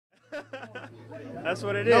That's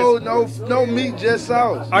what it is. No meat, just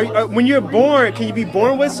sauce. When you're born, can you be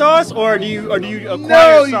born with sauce, or do you acquire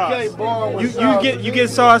no, sauce? You can't born with sauce. You get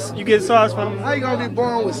sauce. You get sauce from. How you gonna be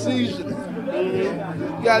born with seasoning?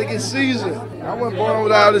 You gotta get seasoned. I wasn't born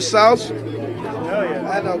without the sauce. Hell yeah.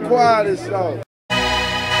 I had to acquire this sauce.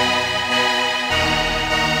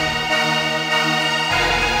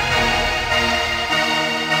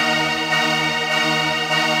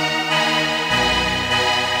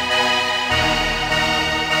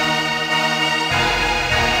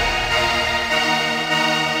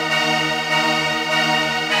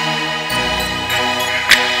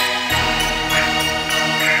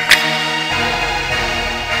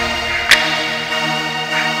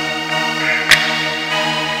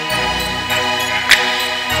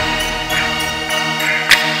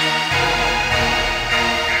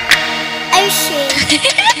 Oshi.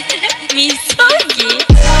 Misogi.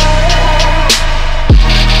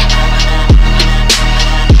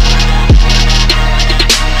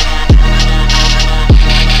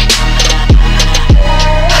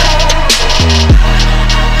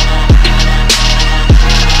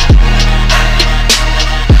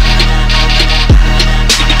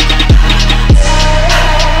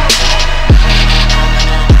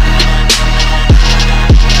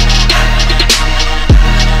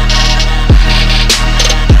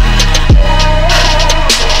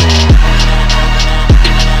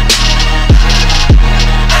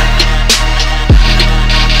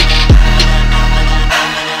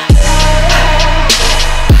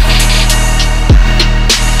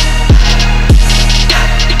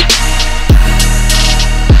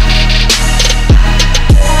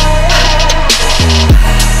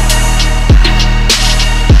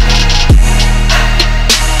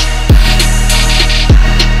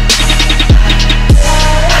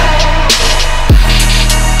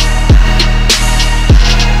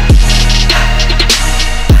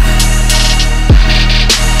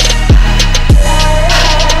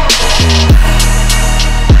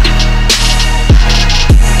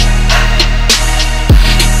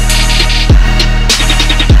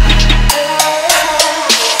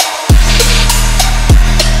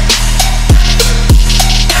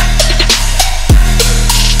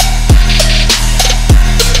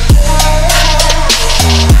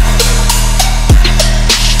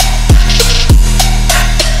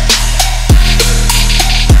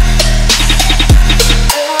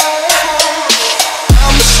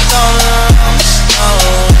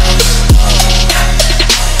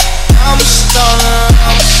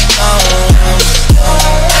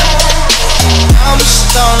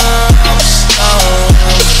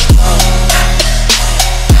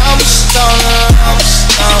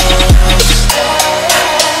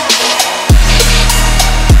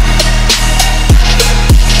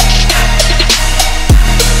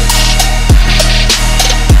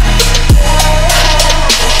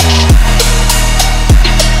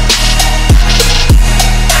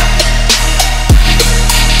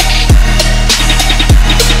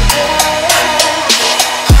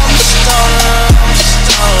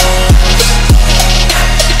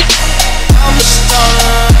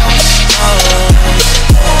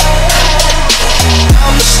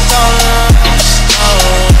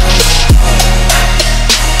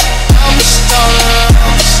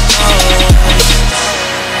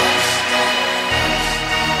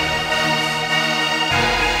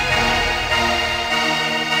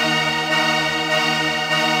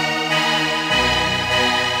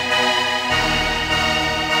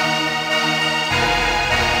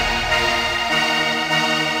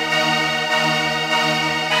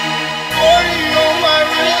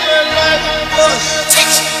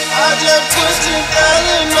 I just twisted down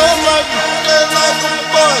and on my like a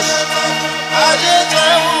bus. I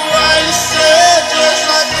just